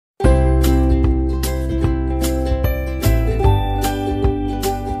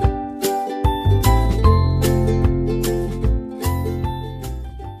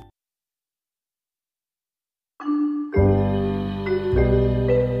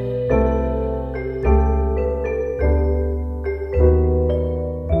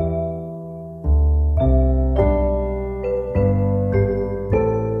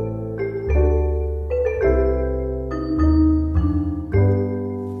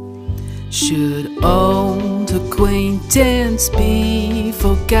Should old acquaintance be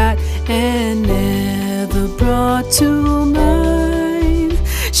forgot and never brought to mind?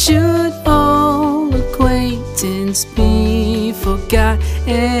 Should old acquaintance be forgot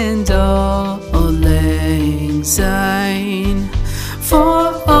and all lang syne?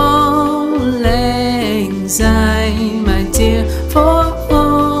 For auld lang syne, my dear, for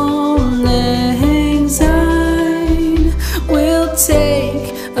auld lang syne, we'll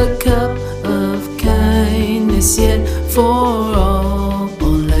take a cup of kindness yet for auld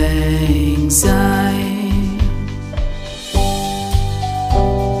lang syne.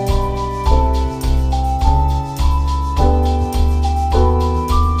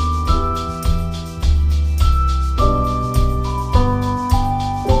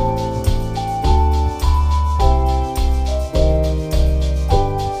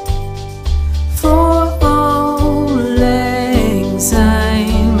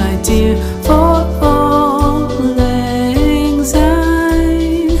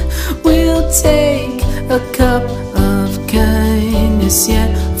 A cup of kindness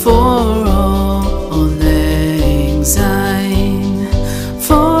yet for auld lang syne.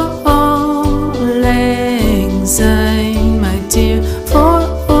 For auld lang syne, my dear, for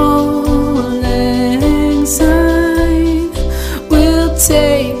auld lang syne, we'll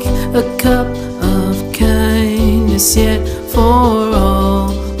take a cup of kindness yet for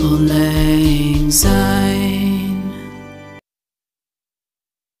auld lang syne.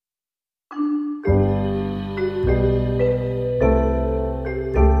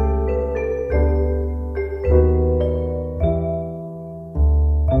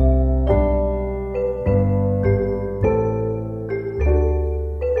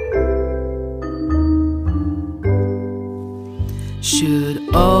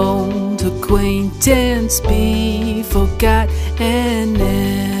 Should old acquaintance be forgot and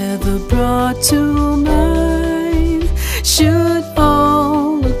never brought to mind? Should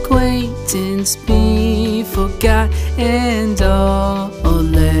old acquaintance be forgot and all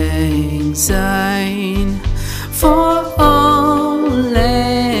lang syne? For auld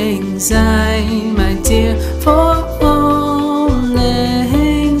lang syne, my dear, for auld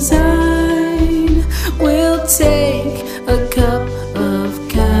lang syne, we'll take a cup of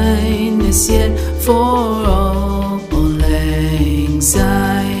kindness yet for auld lang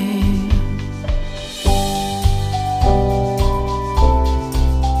syne.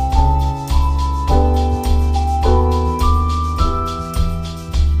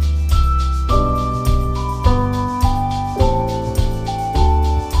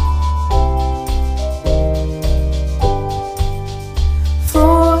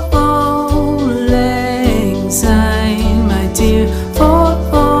 For auld lang syne, my dear, for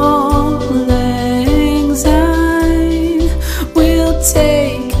auld lang syne, we'll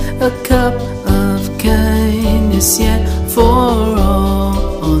take a cup of kindness yet for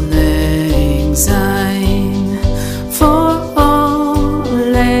auld lang syne. For auld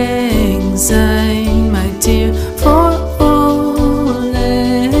lang syne, my dear, for auld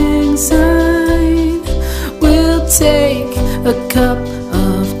lang syne, we'll take a cup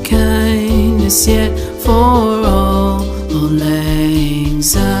of kindness yet for auld lang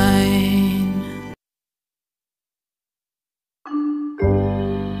syne.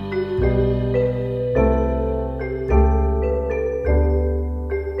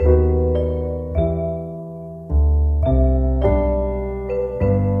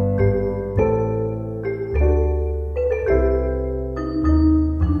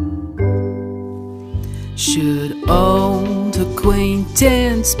 Should old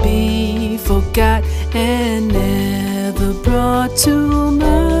acquaintance be forgot and never brought to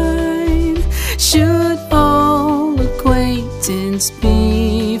mind? Should old acquaintance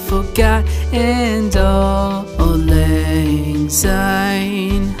be forgot and all lang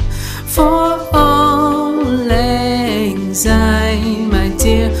syne? For auld lang syne, my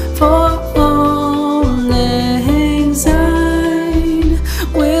dear, for auld lang syne,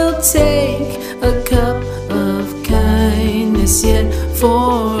 we'll take a cup of kindness yet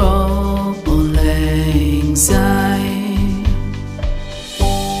for auld lang syne.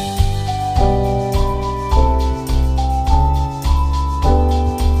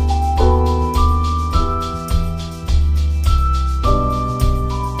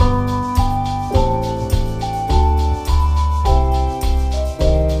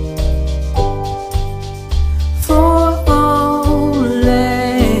 For auld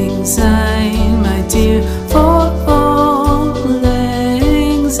lang syne, my dear, for auld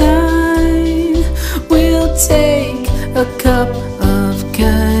lang syne,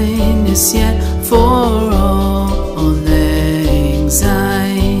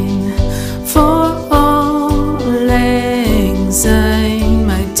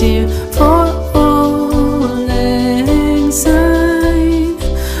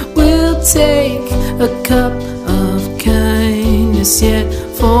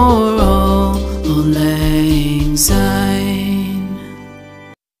 for all lang syne.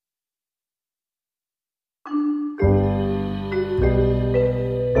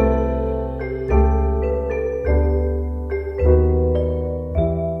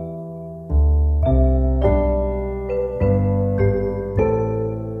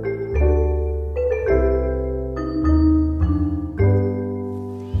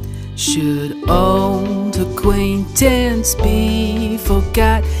 Should old acquaintance be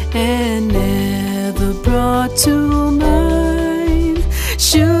forgot and never brought to mind?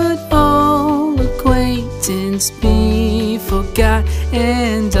 Should old acquaintance be forgot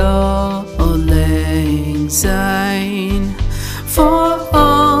and all lang syne? For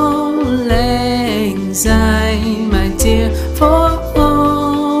all lang syne, my dear, for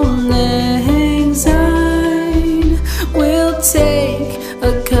all lang syne, we'll take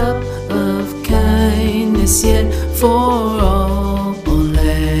a cup of kindness yet for all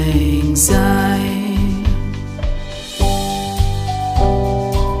lang syne.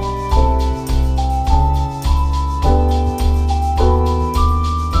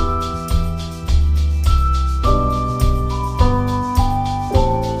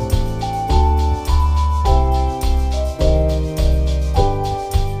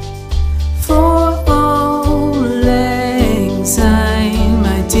 For all lang syne,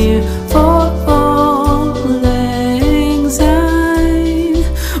 my dear, for all lang syne,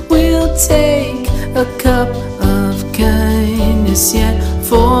 we'll take a cup of kindness yet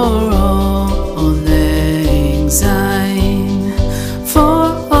for all lang syne. For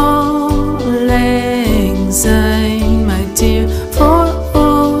all lang syne, my dear, for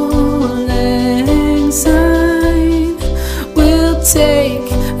all lang syne, we'll take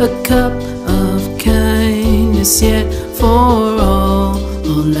a cup of kindness yet for all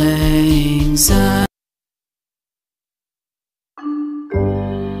lang syne.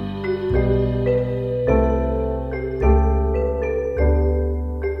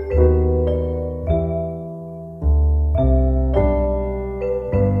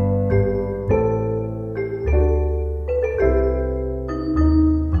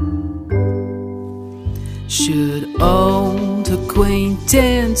 Should old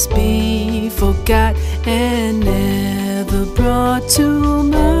acquaintance be forgot and never brought to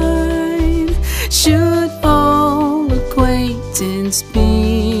mind? Should old acquaintance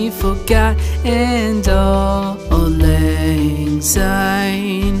be forgot and all lang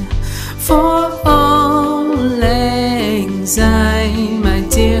syne? For all lang syne, my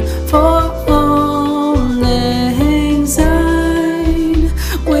dear, for all lang syne,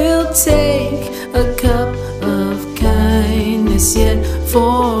 we'll take a cup of kindness yet for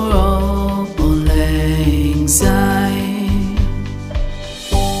all